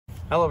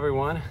Hello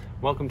everyone,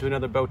 welcome to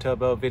another bow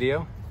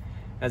video.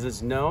 As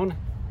is known,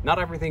 not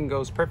everything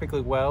goes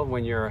perfectly well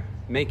when you're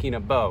making a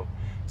bow.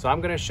 So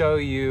I'm going to show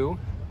you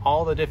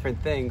all the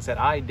different things that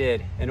I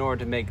did in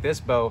order to make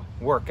this bow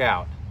work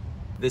out.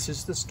 This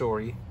is the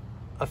story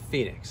of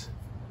Phoenix,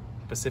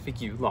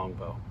 CatYou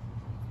Longbow.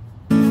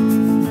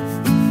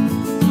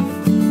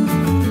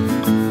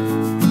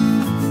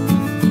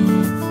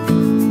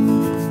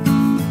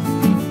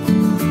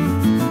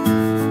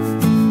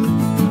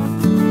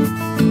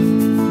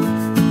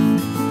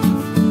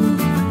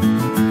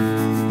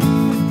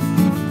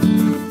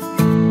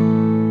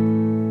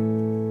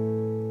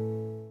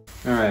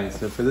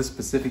 So for this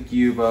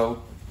CatYou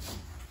bow,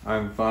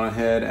 I've gone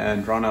ahead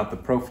and drawn out the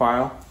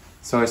profile.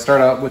 So I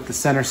start out with the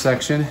center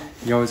section.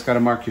 You always got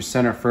to mark your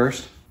center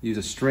first. Use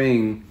a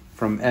string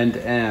from end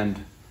to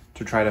end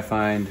to try to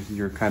find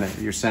your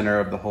center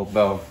of the whole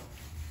bow.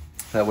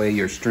 That way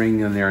your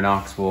string and your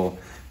nocks will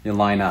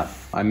line up.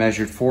 I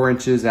measured 4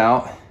 inches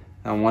out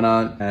on one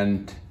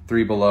and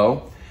 3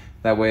 below.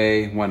 That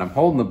way when I'm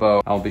holding the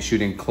bow, I'll be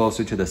shooting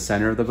closer to the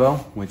center of the bow,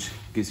 which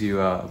gives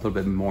you a little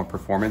bit more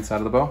performance out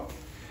of the bow.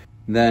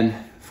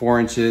 Then 4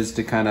 inches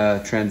to kind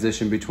of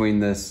transition between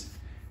this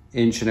 1.25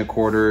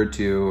 inches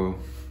to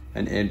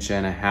 1.5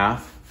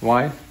 inches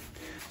wide.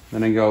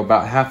 Then I go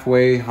about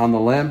halfway on the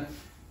limb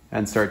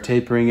and start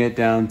tapering it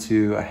down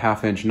to a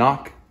 1/2 inch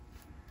nock.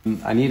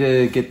 I need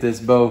to get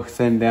this bow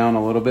thinned down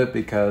a little bit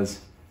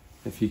because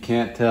if you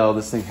can't tell,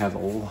 this thing has a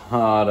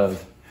lot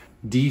of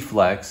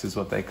deflex is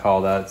what they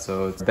call that.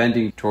 So it's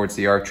bending towards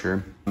the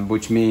archer,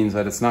 which means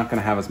that it's not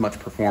going to have as much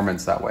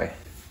performance that way.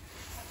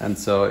 And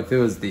so if it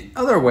was the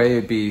other way,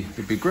 it'd be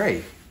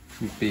great.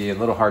 It'd be a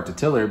little hard to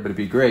tiller, but it'd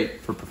be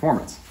great for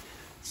performance.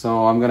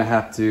 So I'm gonna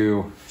have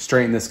to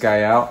straighten this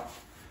guy out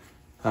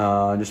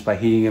just by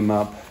heating him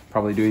up,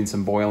 probably doing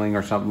some boiling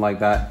or something like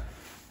that,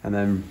 and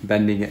then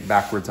bending it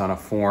backwards on a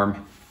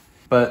form.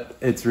 But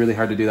it's really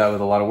hard to do that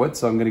with a lot of wood,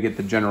 so I'm gonna get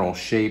the general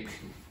shape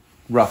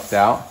roughed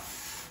out,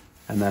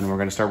 and then we're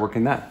gonna start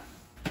working that.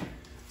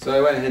 So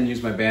I went ahead and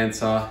used my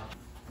bandsaw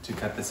to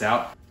cut this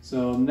out.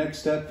 So next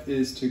step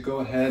is to go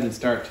ahead and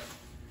start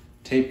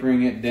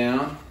tapering it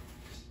down.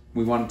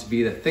 We want it to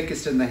be the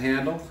thickest in the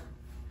handle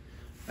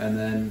and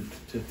then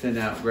to thin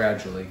out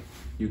gradually.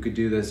 You could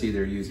do this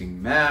either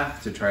using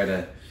math to try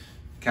to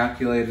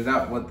calculate it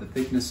out, what the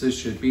thicknesses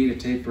should be to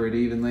taper it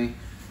evenly.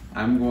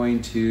 I'm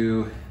going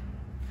to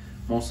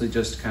mostly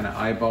just kind of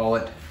eyeball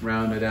it,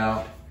 round it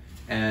out.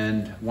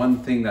 And one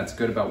thing that's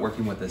good about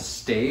working with a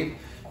stave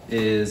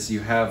is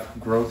you have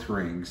growth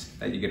rings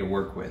that you get to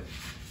work with.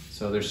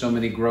 So there's so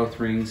many growth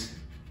rings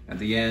at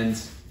the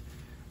ends,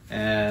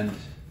 and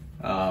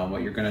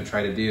what you're gonna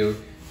try to do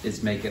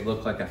is make it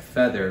look like a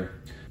feather.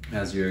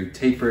 As you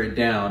taper it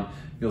down,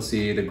 you'll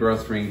see the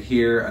growth ring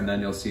here, and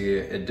then you'll see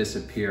it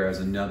disappear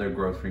as another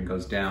growth ring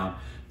goes down.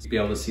 You'll be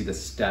able to see the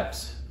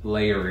steps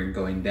layering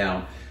going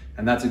down.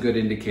 And that's a good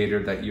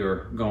indicator that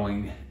you're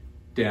going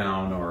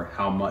down or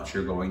how much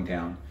you're going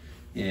down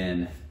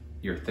in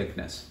your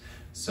thickness.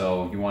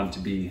 So you want it to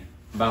be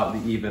about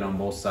even on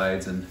both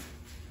sides, and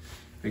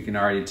we can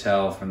already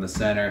tell from the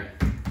center,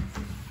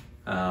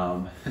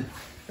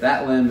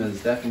 that limb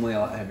is definitely a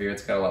lot heavier.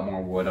 It's got a lot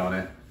more wood on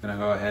it. I'm gonna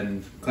go ahead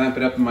and clamp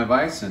it up in my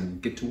vise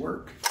and get to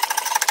work.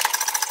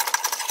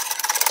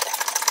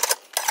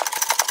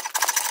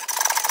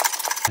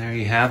 There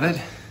you have it.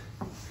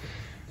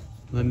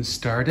 Limb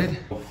started.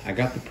 I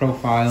got the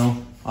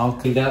profile all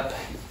cleaned up.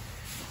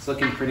 It's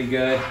looking pretty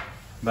good,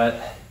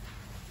 but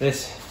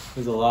this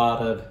is a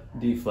lot of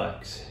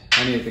deflex.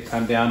 I need to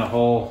come down a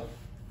whole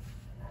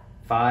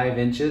 5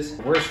 inches.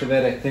 The worst of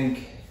it, I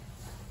think,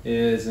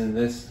 is in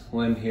this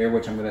limb here,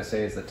 which I'm gonna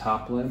say is the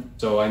top limb.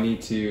 So I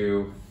need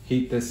to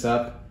heat this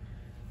up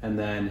and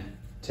then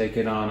take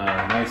it on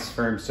a nice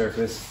firm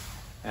surface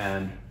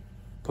and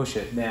push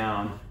it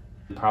down,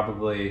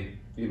 probably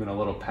even a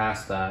little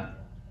past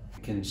that.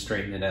 It can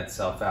straighten it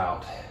itself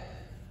out.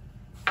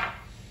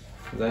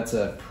 That's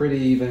a pretty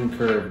even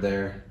curve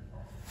there.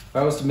 If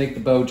I was to make the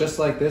bow just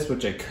like this,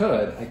 which I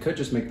could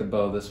just make the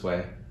bow this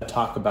way.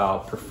 Talk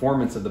about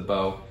performance of the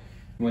bow.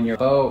 When your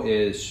bow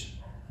is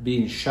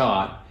being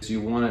shot,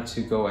 you want it to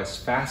go as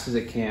fast as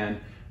it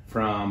can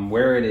from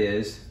where it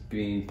is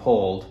being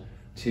pulled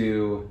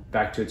to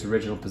back to its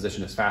original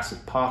position as fast as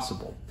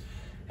possible.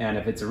 And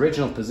if its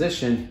original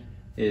position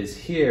is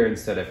here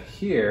instead of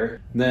here,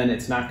 then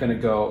it's not going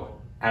to go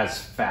as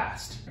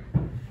fast.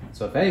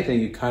 So if anything,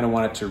 you kind of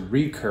want it to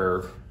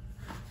recurve,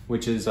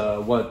 which is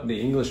what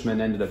the Englishmen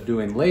ended up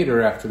doing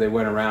later after they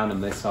went around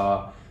and they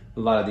saw a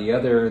lot of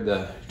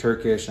the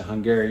Turkish, the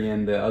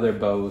Hungarian, the other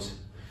bows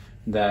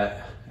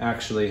that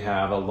actually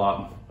have a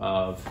lot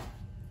of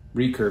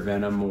recurve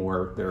in them,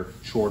 or they're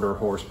shorter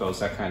horse bows,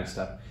 that kind of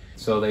stuff.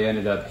 So they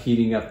ended up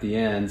heating up the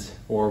ends,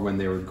 or when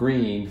they were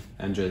green,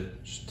 and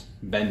just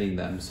bending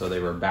them so they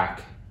were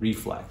back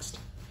reflexed.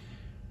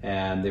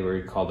 And they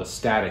were called a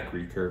static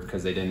recurve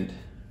because they didn't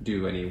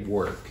do any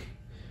work.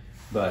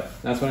 But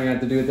that's what I'm gonna have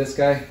to do with this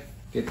guy.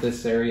 Get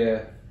this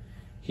area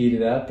heat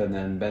it up and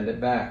then bend it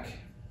back.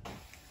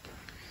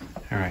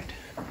 All right,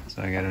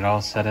 So I got it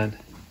all set in.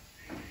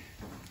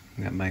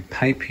 I got my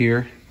pipe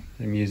here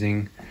I'm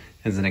using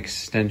as an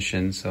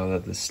extension so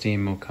that the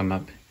steam will come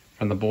up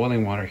from the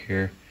boiling water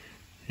here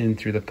in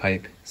through the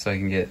pipe so I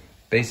can get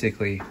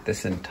basically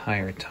this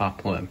entire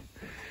top limb.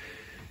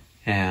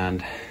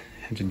 And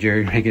I have to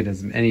jerry rig it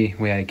as any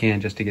way I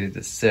can just to get it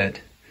to sit.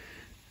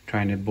 I'm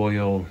trying to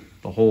boil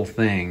the whole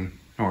thing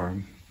or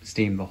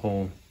steam the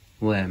whole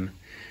limb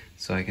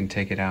so I can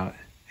take it out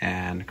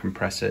and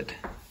compress it.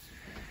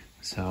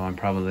 So I'm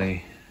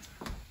probably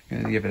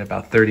gonna give it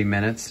about 30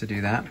 minutes to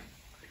do that.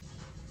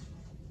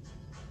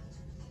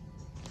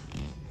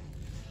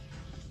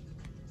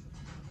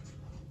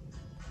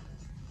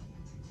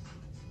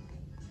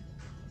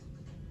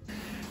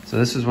 So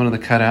this is one of the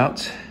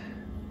cutouts.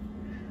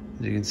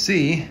 As you can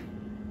see,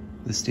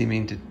 the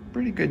steaming did a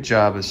pretty good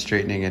job of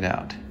straightening it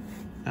out.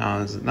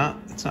 Now it's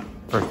not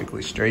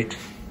perfectly straight,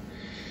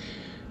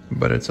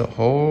 but it's a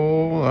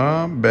whole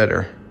lot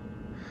better.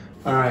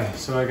 All right,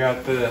 so I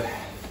got the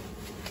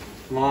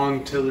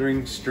long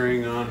tethering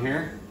string on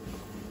here.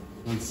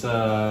 Let's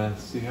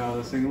see how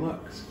this thing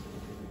looks.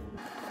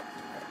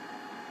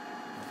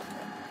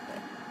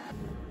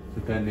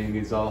 The bending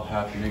is all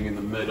happening in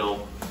the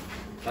middle.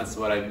 That's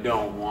what I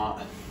don't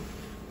want.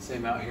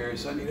 Same out here,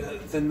 so I need to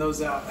thin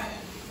those out.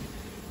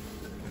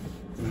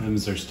 The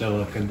limbs are still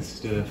looking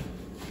stiff.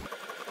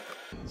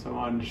 So I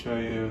wanted to show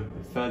you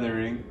the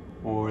feathering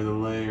or the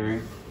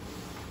layering.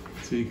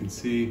 So you can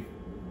see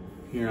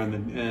here on the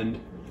end,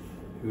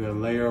 we got a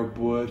layer of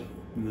wood,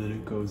 and then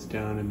it goes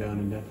down and down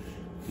and down.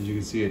 As you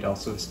can see, it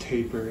also is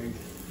tapering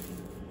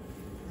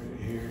right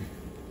here.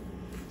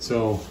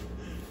 So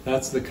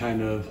that's the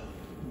kind of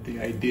the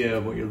idea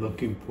of what you're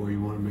looking for.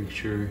 You want to make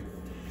sure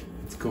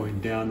it's going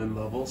down in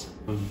levels,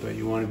 but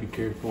you want to be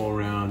careful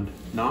around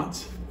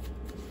knots.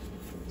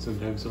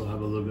 Sometimes they'll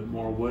have a little bit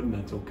more wood, and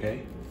that's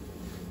okay.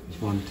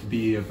 Just want it to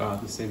be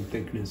about the same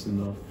thickness,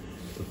 and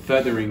the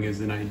feathering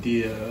is an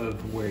idea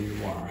of where you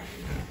are.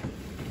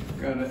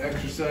 Gotta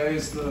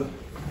exercise the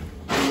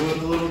wood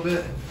a little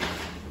bit.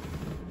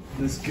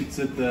 This gets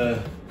at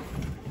the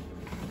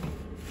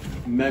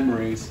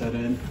memory set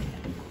in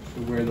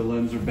to where the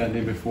limbs were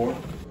bending before.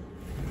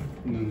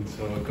 And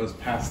so it goes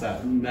past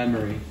that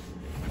memory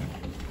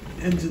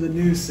into the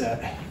new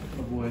set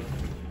of wood.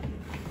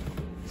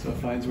 So it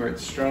finds where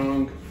it's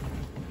strong,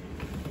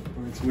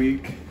 where it's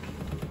weak.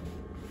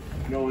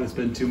 You don't want to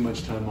spend too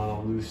much time on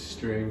a loose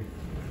string.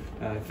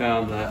 I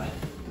found that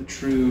the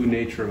true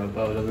nature of a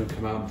bow doesn't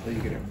come out until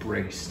you get it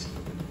braced.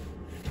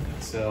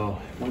 So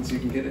once you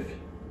can get it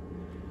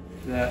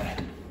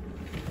that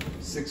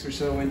 6 or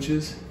so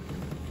inches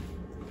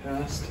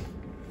past,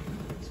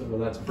 so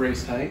that's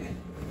brace height,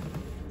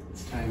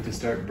 it's time to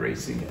start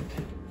bracing it.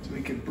 So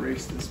we can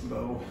brace this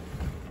bow.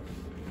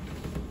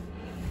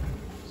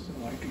 So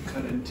I can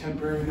cut in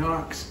temporary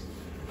nocks,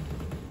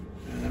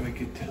 and then we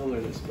can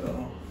tiller this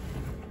bow.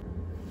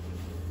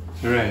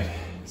 All right,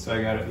 so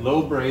I got it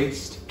low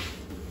braced.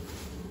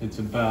 It's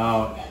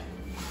about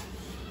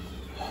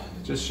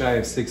just shy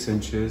of 6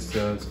 inches,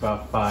 so it's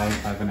about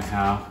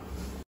 5.5.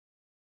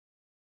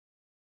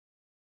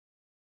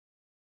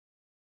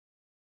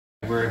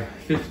 We're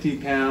 50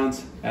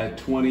 pounds at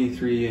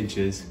 23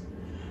 inches.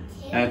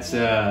 That's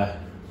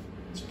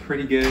it's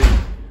pretty good.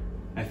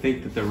 I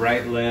think that the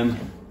right limb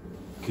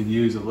could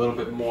use a little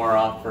bit more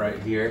off right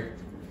here,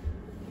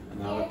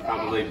 and that would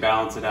probably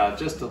balance it out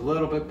just a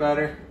little bit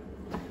better.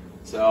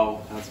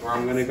 So that's where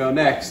I'm gonna go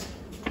next.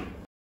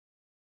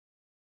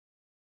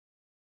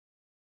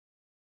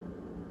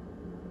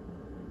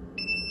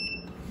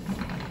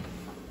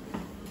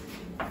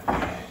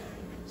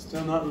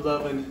 Still not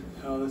loving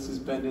how this is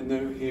bending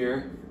through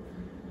here.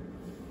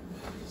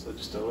 So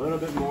just a little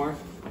bit more.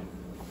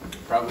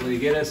 Probably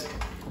get us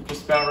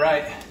just about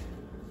right.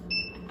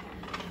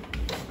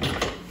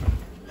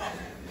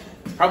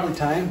 It's probably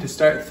time to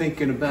start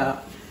thinking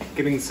about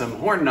getting some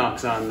horn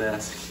knocks on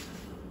this.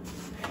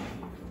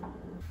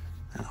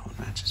 That one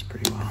matches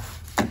pretty well.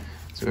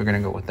 So we're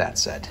gonna go with that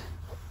set.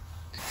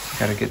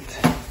 Gotta get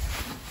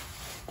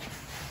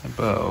the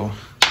bow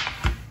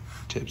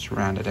tips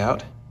rounded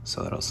out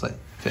so that'll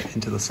fit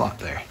into the slot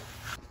there.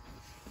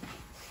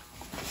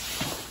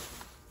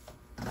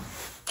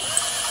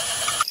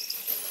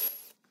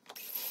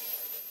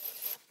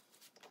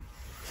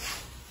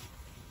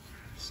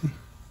 See,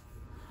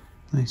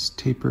 nice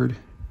tapered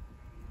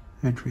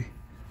entry.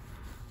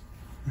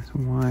 Nice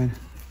and wide.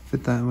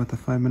 Fit that with a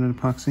 5-minute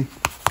epoxy.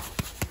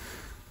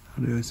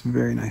 I'll do this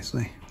very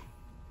nicely.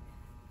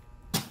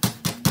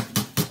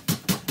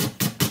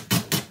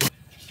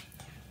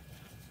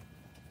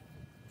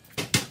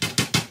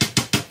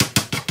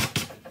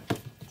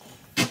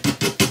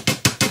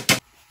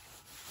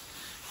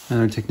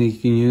 Another technique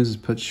you can use is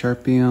put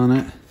Sharpie on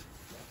it.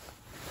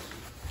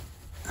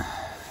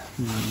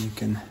 And then you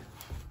can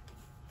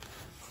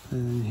put it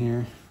in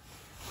here.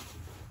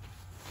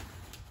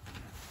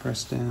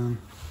 Press down.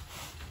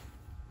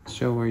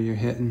 Show where you're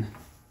hitting.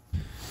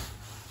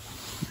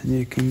 And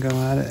you can go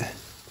at it.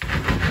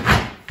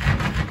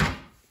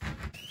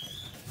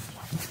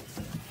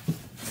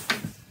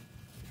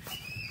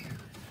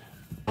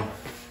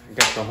 I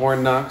got the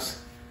horn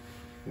knocks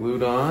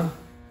glued on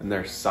and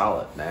they're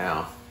solid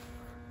now.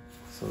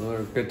 So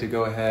they're good to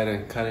go ahead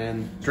and cut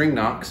in string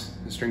knocks,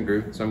 the string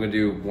groove. So I'm gonna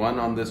do one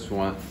on this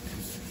one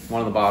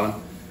on the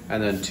bottom,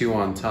 and then 2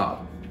 on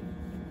top.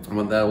 And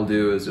what that will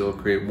do is it will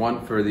create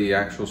one for the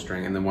actual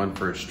string and then one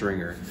for a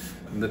stringer.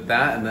 With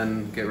that, and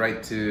then get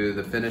right to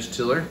the finished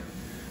tiller.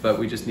 But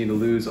we just need to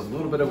lose a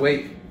little bit of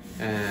weight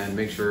and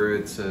make sure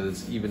it's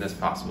as even as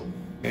possible.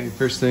 Okay,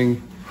 first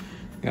thing,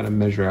 gotta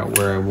measure out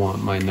where I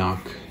want my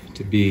knock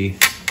to be.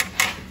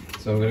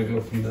 So I'm gonna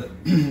go from the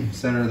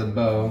center of the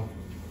bow.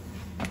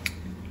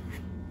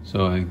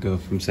 So I go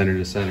from center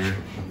to center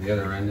on the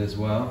other end as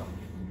well.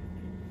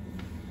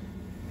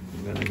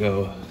 I'm gonna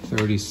go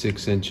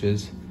 36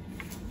 inches.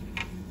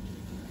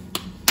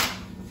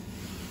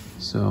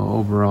 So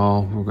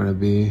overall, we're gonna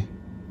be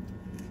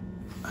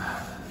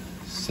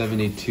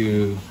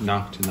 72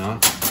 knock to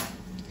knock.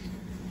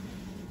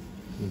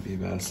 It'll be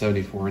about a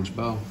 74-inch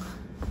bow.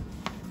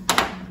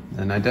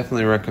 And I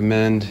definitely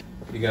recommend,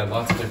 you got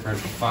lots of different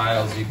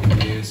files you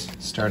can use,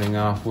 starting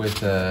off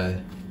with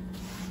a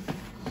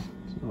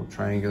little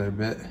triangular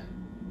bit.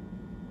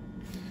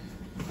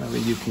 That way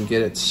you can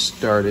get it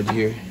started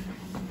here.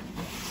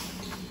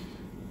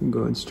 I'm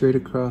going straight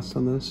across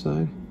on this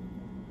side.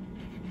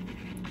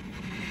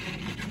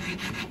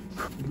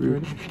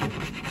 Ready?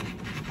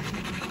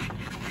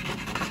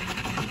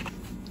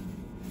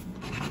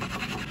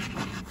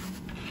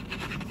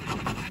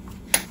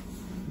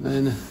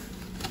 Then you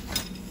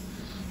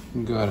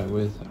can go at it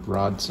with a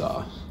rod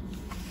saw.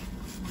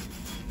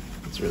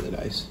 It's really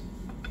nice.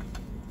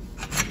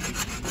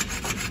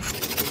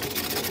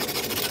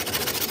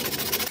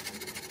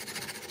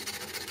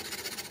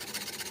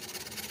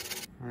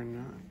 Our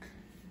knock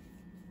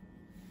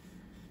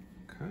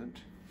cut.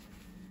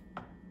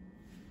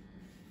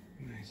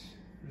 Nice,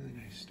 really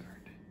nice start.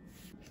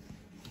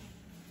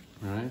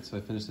 All right, so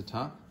I finished the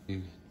top.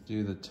 You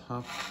do the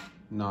top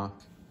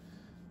knock.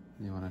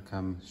 You want to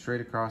come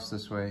straight across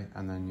this way,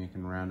 and then you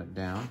can round it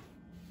down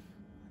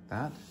like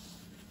that.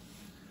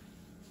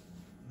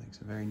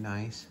 Makes a very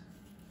nice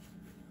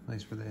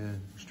place for the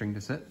string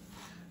to sit.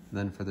 And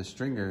then for the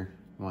stringer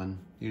one,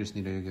 you just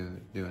need to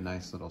do a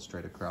nice little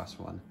straight across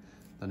one.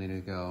 Don't need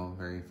to go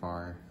very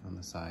far on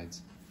the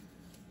sides.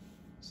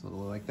 Just a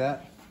little like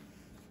that.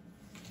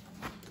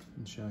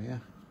 And show you.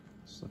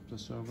 Slip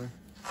this over.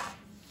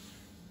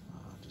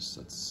 Just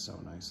sits so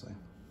nicely.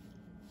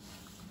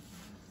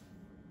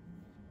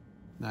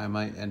 Now I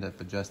might end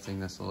up adjusting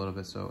this a little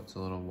bit so it's a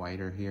little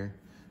wider here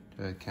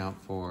to account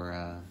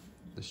for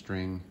the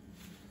string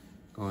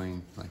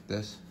going like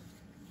this,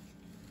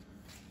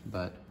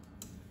 but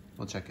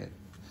we'll check it.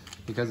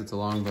 Because it's a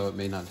longbow, it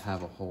may not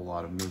have a whole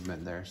lot of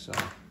movement there, so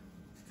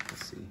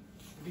let's see.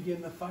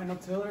 Begin the final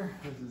tiller.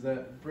 This is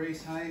at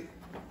brace height,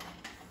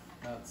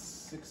 about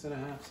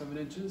 6.5, 7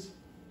 inches.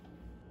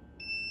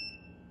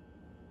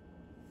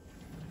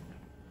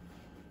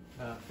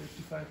 About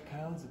 55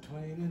 pounds at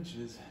 28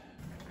 inches.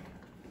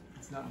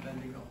 It's not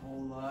bending a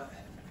whole lot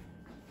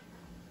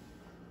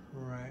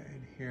right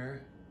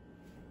here.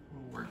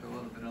 We'll work a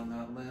little bit on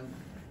that limb.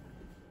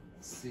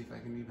 Let's see if I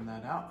can even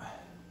that out.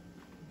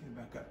 Get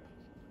back up.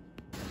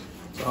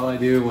 So all I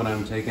do when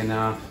I'm taking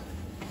off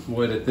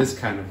wood at this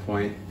kind of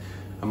point,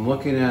 I'm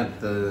looking at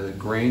the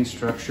grain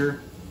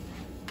structure,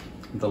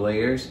 the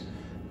layers,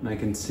 and I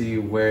can see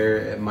where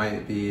it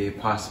might be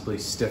possibly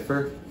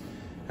stiffer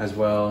as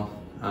well,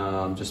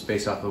 just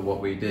based off of what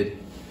we did.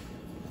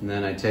 And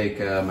then I take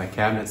my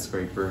cabinet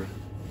scraper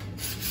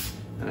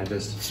and I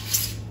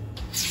just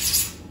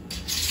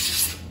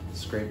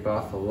scrape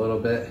off a little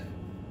bit.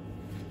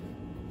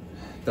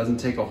 It doesn't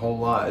take a whole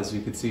lot, as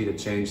you can see, to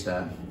change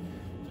that.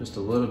 Just a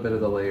little bit of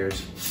the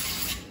layers.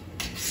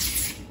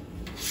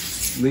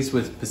 At least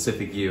with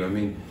CatYou. I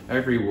mean,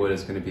 every wood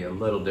is going to be a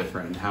little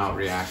different in how it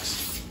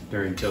reacts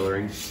during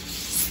tillering.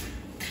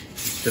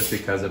 Just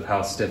because of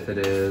how stiff it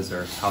is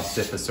or how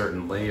stiff a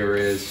certain layer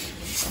is.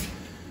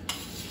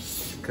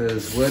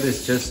 Because wood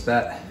is just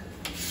that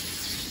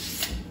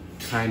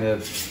kind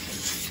of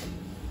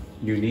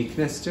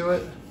uniqueness to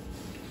it.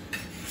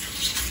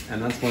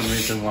 And that's one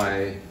reason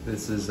why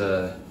this is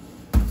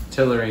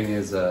tillering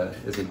is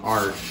an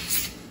art.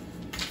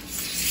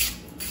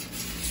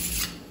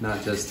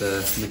 Not just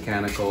a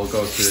mechanical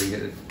go through and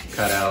get it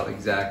cut out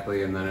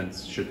exactly and then it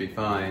should be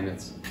fine.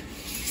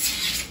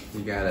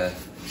 You gotta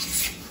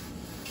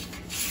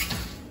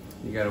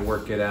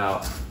work it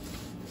out.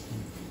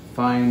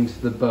 Find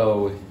the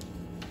bow.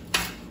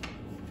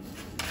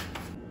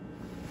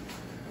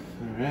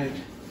 All right.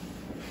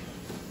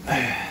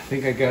 I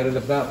think I got it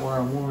about where I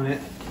want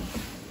it.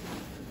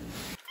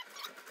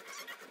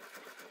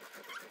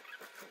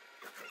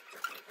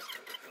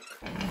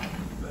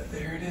 But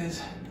there it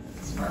is,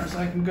 as far as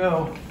I can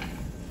go.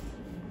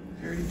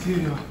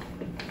 32.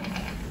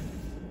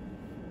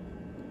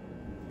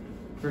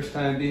 First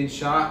time being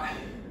shot.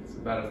 It's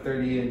about a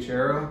 30-inch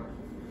arrow.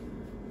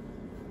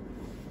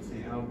 Let's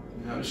see how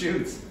it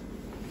shoots.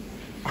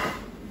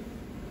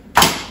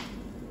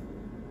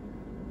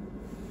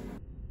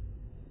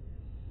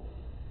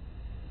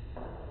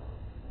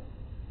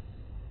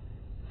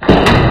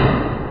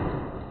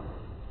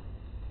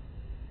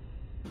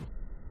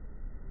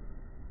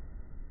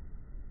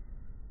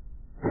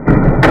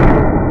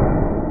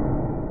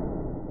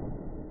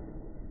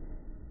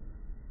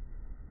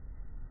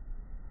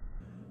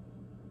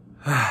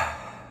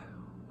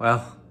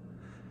 Well,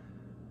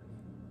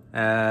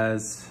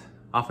 as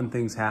often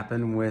things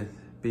happen with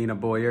being a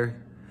bowyer,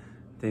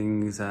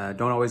 things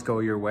don't always go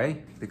your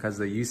way because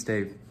the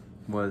U-stave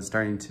was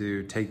starting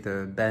to take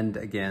the bend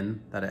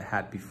again that it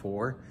had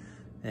before.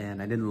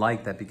 And I didn't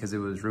like that because it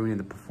was ruining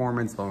the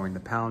performance, lowering the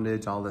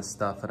poundage, all this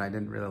stuff that I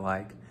didn't really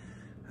like.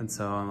 And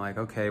so I'm like,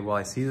 okay, well,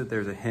 I see that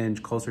there's a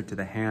hinge closer to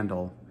the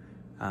handle.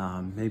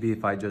 Maybe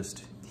if I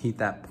just heat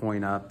that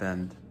point up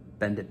and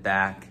bend it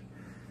back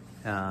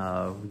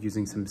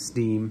using some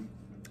steam,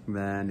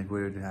 then it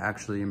would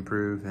actually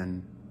improve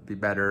and be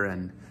better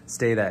and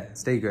stay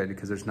good,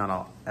 because there's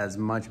not as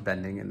much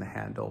bending in the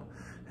handle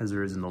as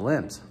there is in the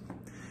limbs.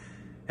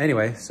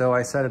 Anyway, so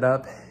I set it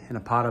up in a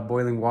pot of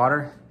boiling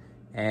water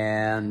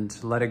and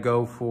let it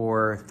go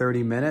for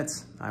 30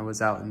 minutes. I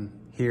was out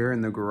here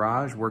in the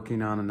garage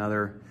working on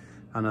another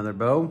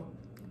bow,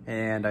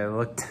 and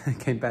I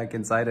came back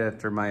inside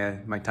after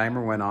my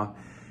timer went off,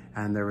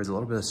 and there was a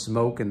little bit of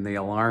smoke and the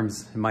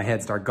alarms in my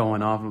head start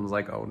going off, and I was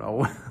like, oh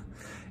no.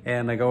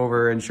 And I go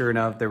over, and sure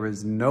enough, there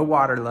was no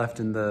water left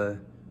in the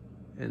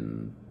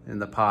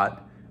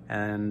pot,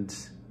 and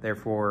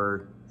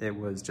therefore it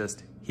was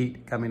just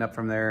heat coming up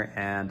from there,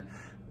 and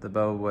the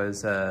bow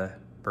was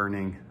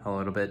burning a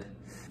little bit.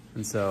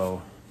 And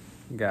so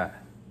got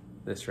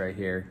this right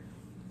here.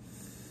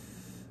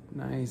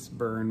 Nice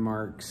burn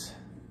marks.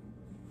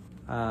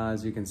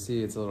 As you can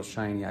see, it's a little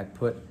shiny. I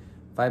put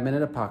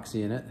 5-minute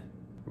epoxy in it.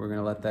 We're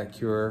gonna let that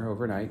cure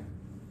overnight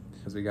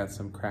because we got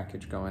some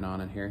crackage going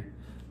on in here,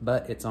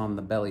 but it's on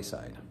the belly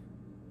side.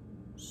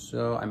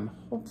 So I'm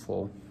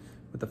hopeful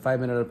with the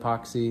 5-minute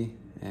epoxy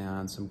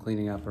and some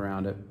cleaning up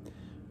around it,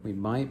 we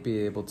might be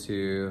able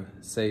to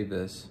save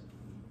this,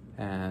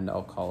 and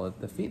I'll call it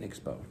the Phoenix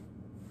bow,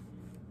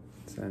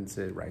 since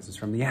it rises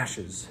from the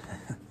ashes.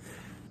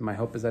 My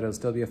hope is that it'll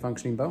still be a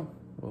functioning bow.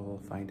 We'll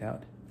find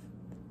out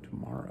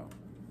tomorrow.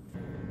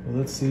 Well,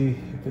 let's see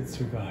if it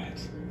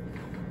survives.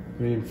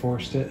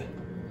 Reinforced it.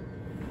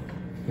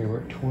 Okay,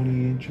 we're at 20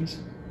 inches.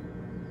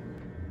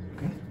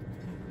 Okay.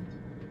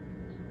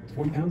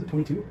 40 pounds at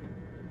 22.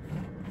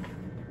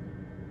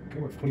 Okay,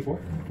 we're at 24,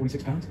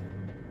 46 pounds.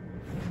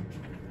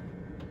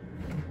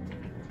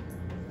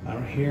 I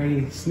don't hear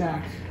any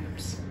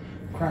snaps,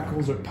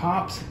 crackles, or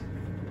pops.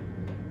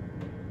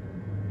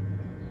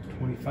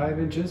 25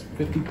 inches,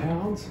 50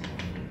 pounds.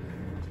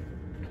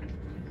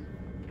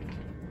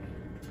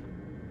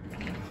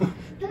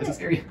 This is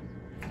scary.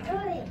 Do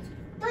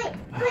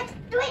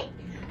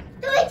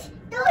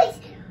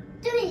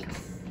it.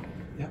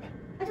 Yep.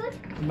 Do it.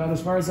 About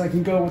as far as I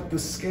can go with the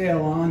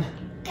scale on.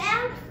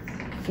 Count.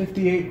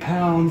 58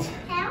 pounds.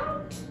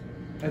 Count.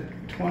 At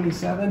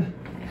 27.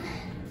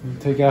 We'll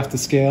take off the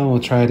scale and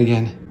we'll try it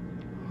again.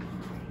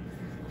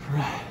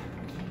 Right.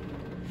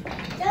 Do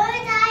it,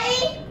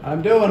 Daddy.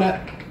 I'm doing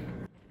it.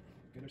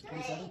 Do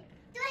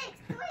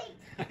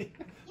it.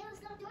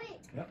 Yes, no, do it.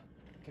 Yep.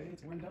 Okay,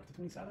 it's warmed up to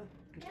 27.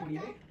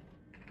 28.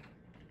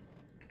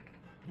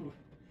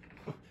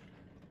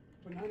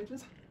 29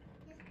 inches.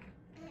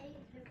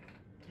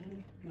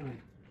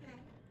 29.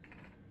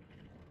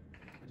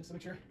 Just to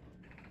make sure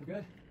we're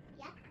good.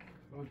 Yeah.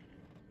 Going.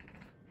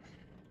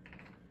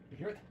 You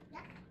hear it? Yeah.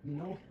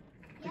 No.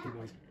 Yeah.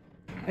 Noise.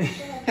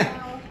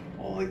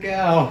 Holy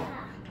cow!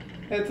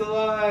 It's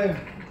alive.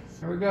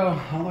 There we go.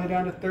 All the way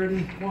down to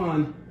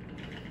 31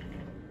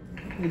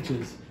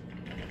 inches.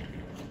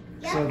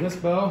 Yeah. So this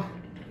bow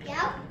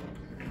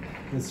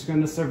is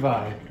going to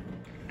survive.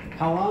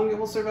 How long it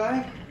will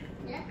survive?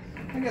 Yeah.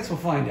 I guess we'll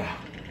find out.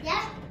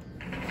 Yeah.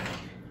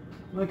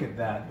 Look at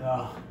that,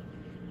 though.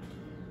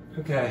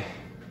 Okay.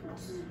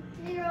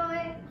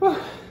 Whew.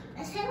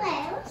 That's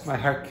hilarious. My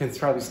heart can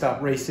probably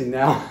stop racing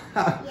now.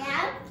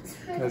 Yeah.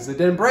 Because it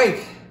didn't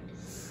break.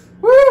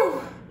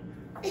 Woo!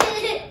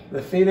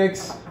 The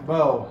Phoenix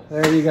bow.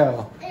 There you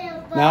go.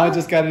 Now I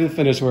just got to do the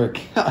finish work.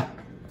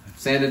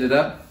 Sanded it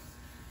up,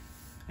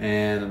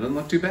 and it doesn't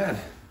look too bad.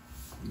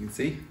 You can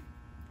see.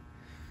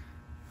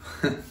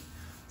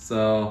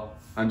 So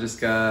I'm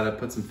just gotta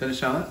put some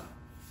finish on it.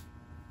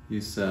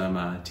 Use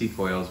some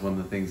T-foil is one of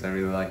the things I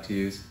really like to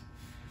use.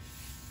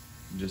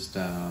 Just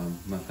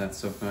let that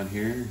soak on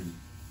here, and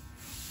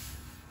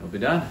it'll be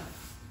done.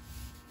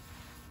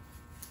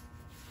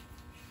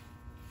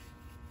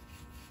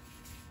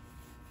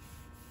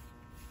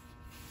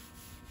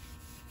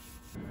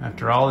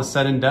 After all is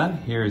said and done,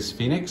 here is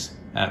Phoenix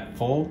at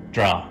full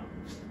draw.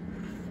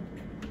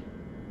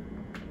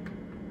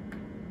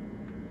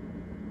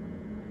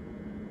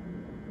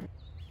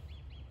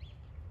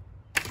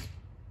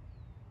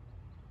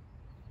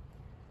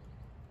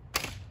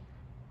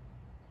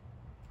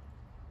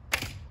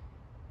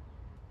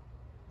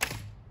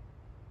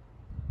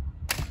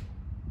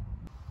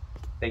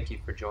 Thank you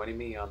for joining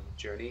me on the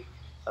journey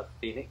of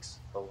Phoenix,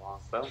 the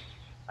Longbow.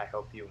 I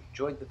hope you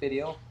enjoyed the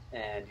video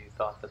and you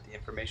thought that the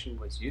information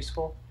was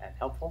useful and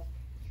helpful.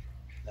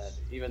 That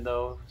even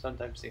though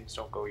sometimes things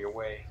don't go your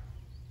way,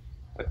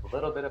 with a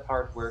little bit of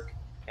hard work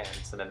and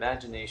some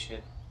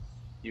imagination,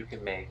 you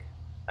can make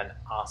an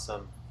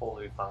awesome,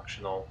 fully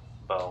functional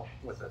bow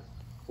with a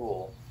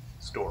cool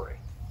story.